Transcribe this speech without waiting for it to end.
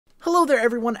Hello there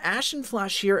everyone,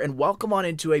 Ashnflash here, and welcome on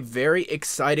into a very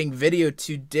exciting video.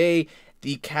 Today,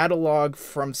 the catalog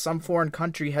from some foreign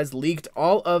country has leaked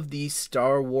all of the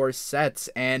Star Wars sets,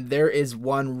 and there is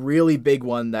one really big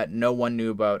one that no one knew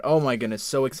about. Oh my goodness,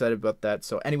 so excited about that.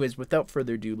 So anyways, without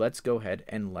further ado, let's go ahead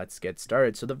and let's get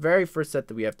started. So the very first set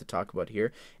that we have to talk about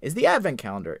here is the Advent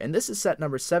Calendar, and this is set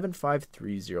number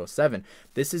 75307.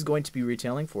 This is going to be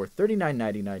retailing for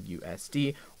 $39.99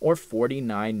 USD or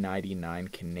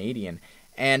 $49.99 Canadian.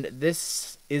 And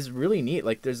this is really neat.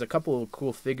 Like, there's a couple of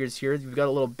cool figures here. We've got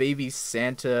a little baby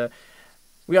Santa.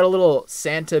 We got a little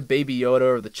Santa, Baby Yoda,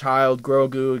 or the child,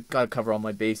 Grogu. Gotta cover all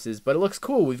my bases, but it looks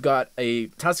cool. We've got a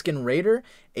Tusken Raider,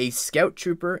 a Scout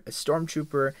Trooper, a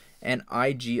Stormtrooper, and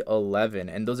IG-11,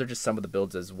 and those are just some of the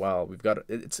builds as well. We've got,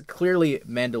 it's clearly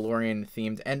Mandalorian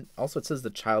themed, and also it says the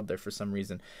child there for some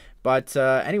reason. But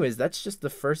anyways, that's just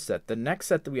the first set. The next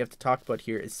set that we have to talk about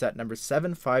here is set number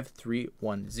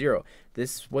 75310.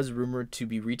 This was rumored to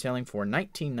be retailing for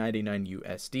 $19.99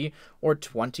 USD or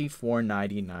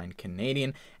 $24.99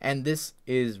 Canadian, and this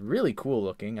is really cool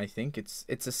looking. I think it's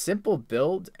a simple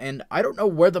build, and I don't know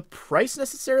where the price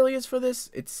necessarily is for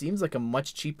this. It seems like a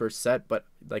much cheaper set, but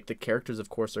like the characters of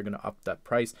course are going to up that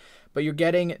price. But you're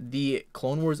getting the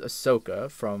Clone Wars Ahsoka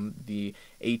from the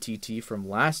ATT from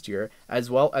last year,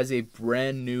 as well as a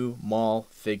brand new Maul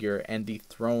figure and the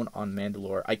throne on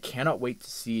Mandalore. I cannot wait to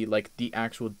see like the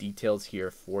actual details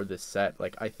here for this set.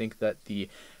 Like, I think that the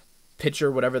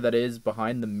picture, whatever that is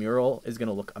behind the mural, is going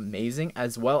to look amazing,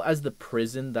 as well as the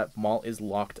prison that Maul is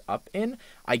locked up in.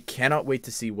 I cannot wait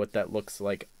to see what that looks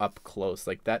like up close.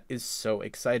 Like, that is so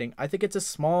exciting. I think it's a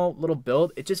small little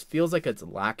build. It just feels like it's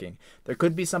lacking. There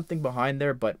could be something behind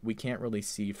there, but we can't really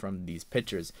see from these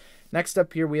pictures. Next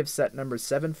up here, we have set number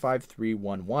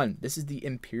 75311. This is the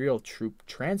Imperial Troop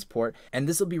Transport, and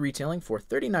this will be retailing for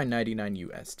 $39.99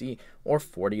 USD or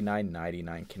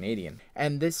 $49.99 Canadian.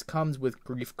 And this comes with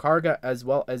Grief Karga, as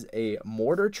well as a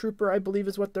Mortar Trooper, I believe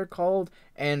is what they're called,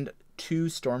 and 2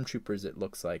 Stormtroopers, it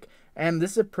looks like. And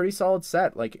this is a pretty solid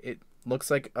set. Like, it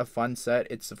looks like a fun set.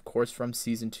 It's of course from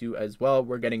season 2 as well.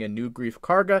 We're getting a new Grief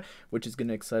Karga, which is going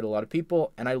to excite a lot of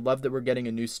people, and I love that we're getting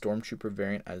a new Stormtrooper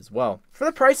variant as well. For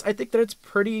the price, I think that it's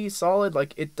pretty solid.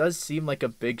 Like, it does seem like a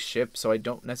big ship, so I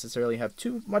don't necessarily have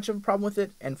too much of a problem with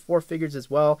it. And 4 figures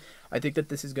as well. I think that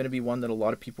this is going to be one that a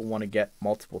lot of people want to get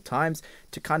multiple times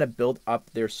to kind of build up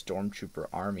their Stormtrooper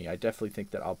army. I definitely think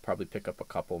that I'll probably pick up a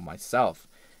couple myself.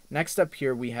 Next up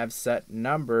here, we have set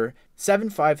number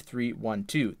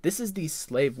 75312. This is the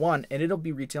Slave 1, and it'll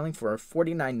be retailing for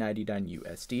 $49.99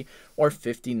 USD or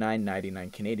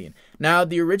 $59.99 Canadian. Now,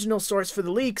 the original source for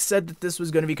the leak said that this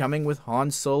was going to be coming with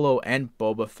Han Solo and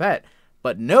Boba Fett.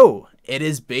 But no, it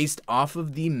is based off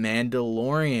of the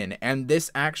Mandalorian, and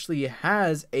this actually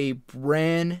has a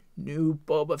brand new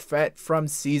Boba Fett from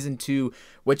season 2,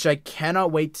 which I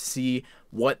cannot wait to see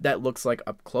what that looks like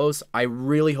up close. I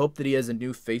really hope that he has a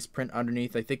new face print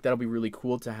underneath. I think that'll be really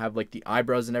cool to have like the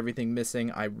eyebrows and everything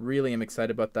missing. I really am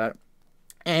excited about that.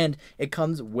 And it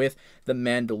comes with the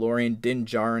Mandalorian Din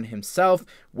Djarin himself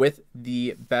with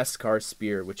the Beskar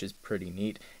spear, which is pretty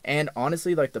neat. And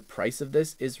honestly, like, the price of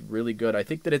this is really good. I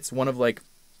think that it's one of like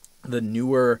the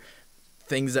newer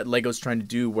things that Lego's trying to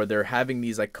do, where they're having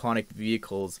these iconic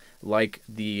vehicles like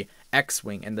the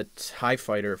X-Wing and the TIE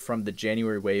Fighter from the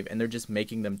January wave, and they're just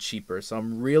making them cheaper. So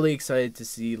I'm really excited to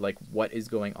see like what is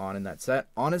going on in that set.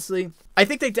 Honestly, I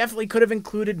think they definitely could have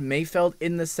included Mayfeld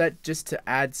in the set just to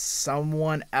add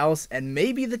someone else, and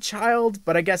maybe the child,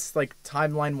 but I guess like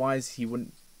timeline wise he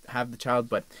wouldn't have the child.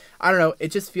 But I don't know,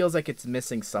 it just feels like it's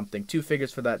missing something. 2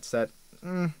 figures for that set.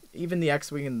 Even the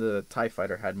X-Wing and the TIE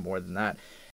Fighter had more than that.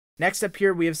 Next up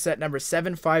here, we have set number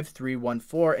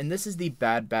 75314, and this is the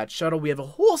Bad Batch Shuttle. We have a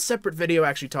whole separate video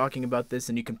actually talking about this,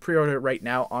 and you can pre-order it right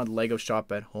now on Lego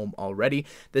Shop at Home already.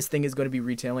 This thing is going to be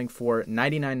retailing for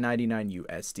 $99.99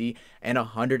 USD and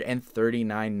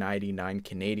 $139.99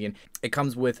 Canadian. It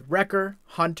comes with Wrecker,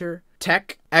 Hunter,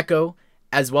 Tech, Echo,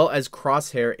 as well as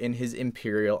Crosshair in his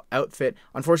Imperial outfit.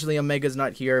 Unfortunately, Omega's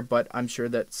not here, but I'm sure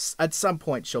that at some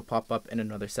point she'll pop up in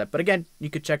another set. But again, you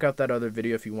could check out that other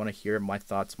video if you want to hear my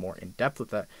thoughts more in depth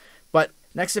with that. But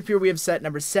next up here, we have set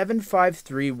number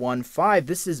 75315.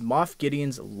 This is Moff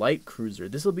Gideon's Light Cruiser.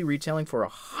 This will be retailing for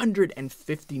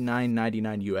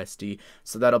 $159.99 USD,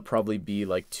 so that'll probably be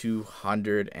like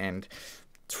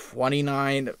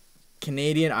 $229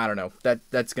 Canadian. I don't know,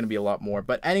 that's gonna be a lot more.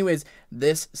 But anyways,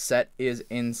 this set is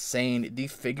insane. The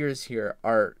figures here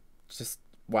are just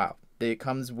wow. It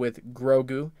comes with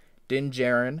Grogu, Din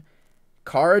Djarin,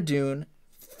 Cara Dune,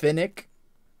 Finnick,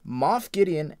 Moff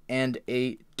Gideon, and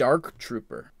a Dark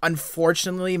Trooper.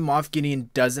 Unfortunately, Moff Gideon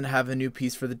doesn't have a new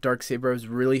piece for the Darksaber. I was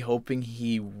really hoping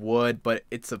he would, but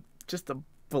it's just a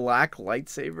black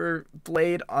lightsaber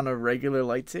blade on a regular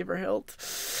lightsaber hilt.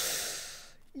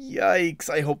 Yikes,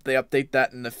 I hope they update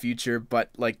that in the future, but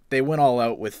like they went all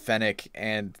out with Fennec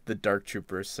and the Dark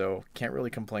Trooper, so can't really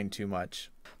complain too much.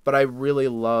 But I really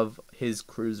love his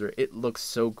cruiser. It looks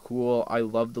so cool. I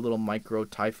love the little micro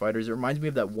TIE fighters. It reminds me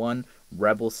of that one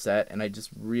Rebel set, and I just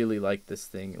really like this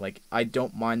thing. Like, I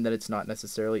don't mind that it's not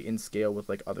necessarily in scale with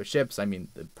like other ships. I mean,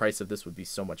 the price of this would be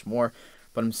so much more,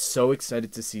 but I'm so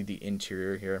excited to see the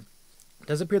interior here. It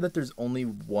does appear that there's only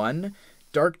one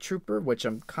Dark Trooper, which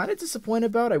I'm kind of disappointed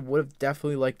about. I would have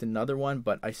definitely liked another one,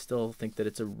 but I still think that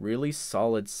it's a really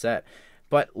solid set.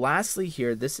 But lastly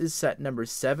here, this is set number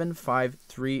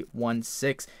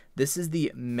 75316. This is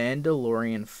the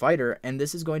Mandalorian Fighter, and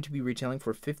this is going to be retailing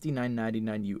for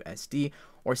 $59.99 USD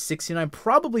or $69,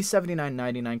 probably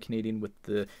 $79.99 Canadian with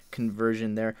the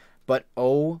conversion there. But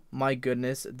oh my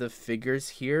goodness, the figures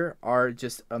here are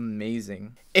just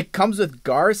amazing. It comes with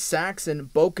Gar Saxon,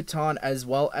 Bo-Katan, as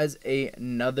well as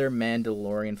another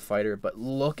Mandalorian fighter. But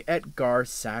look at Gar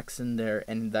Saxon there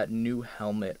and that new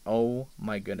helmet. Oh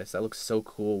my goodness, that looks so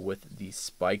cool with the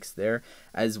spikes there,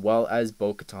 as well as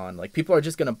Bo-Katan. Like, people are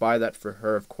just going to buy that for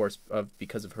her, of course,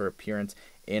 because of her appearance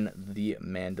in the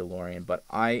Mandalorian. But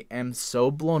I am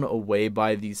so blown away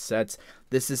by these sets.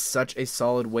 This is such a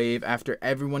solid wave. After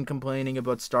everyone complaining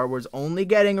about Star Wars only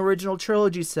getting original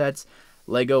trilogy sets,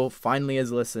 Lego finally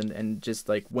has listened and just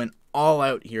like went all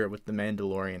out here with the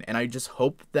Mandalorian. And I just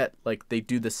hope that like they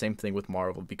do the same thing with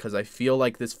Marvel, because I feel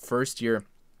like this first year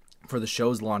for the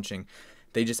shows launching,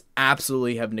 they just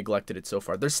absolutely have neglected it so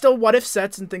far. There's still what if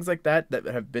sets and things like that that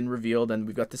have been revealed, and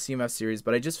we've got the CMF series,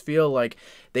 but I just feel like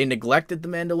they neglected the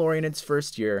Mandalorian its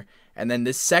first year, and then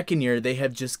this second year they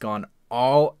have just gone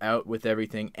all out with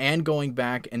everything, and going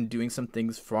back and doing some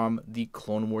things from the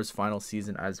Clone Wars final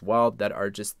season as well that are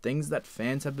just things that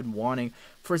fans have been wanting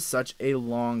for such a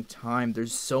long time.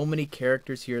 There's so many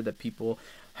characters here that people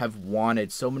have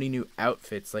wanted, so many new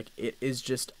outfits. Like, it is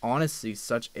just honestly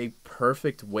such a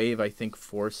perfect wave, I think,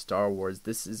 for Star Wars.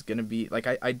 This is gonna be like,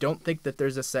 I don't think that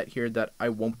there's a set here that I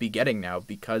won't be getting now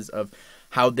because of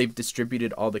how they've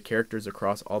distributed all the characters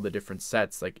across all the different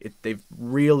sets. Like, they've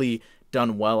really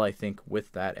done well, I think,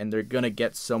 with that, and they're gonna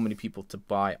get so many people to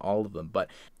buy all of them.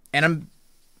 And I'm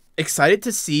excited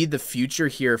to see the future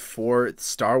here for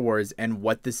Star Wars and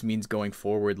what this means going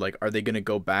forward. Like, are they going to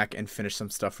go back and finish some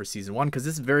stuff for season 1? Because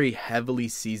this is very heavily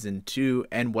season 2.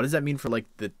 And what does that mean for like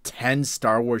the 10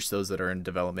 Star Wars shows that are in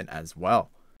development as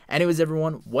well? Anyways,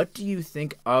 everyone, what do you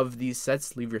think of these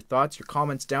sets? Leave your thoughts, your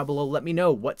comments down below. Let me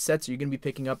know what sets are you going to be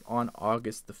picking up on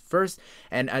August the 1st.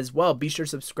 And as well, be sure to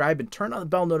subscribe and turn on the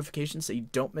bell notifications so you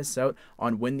don't miss out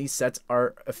on when these sets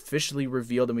are officially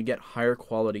revealed and we get higher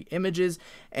quality images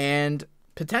and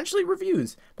potentially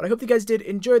reviews. But I hope you guys did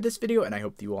enjoy this video, and I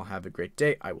hope you all have a great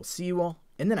day. I will see you all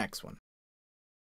in the next one.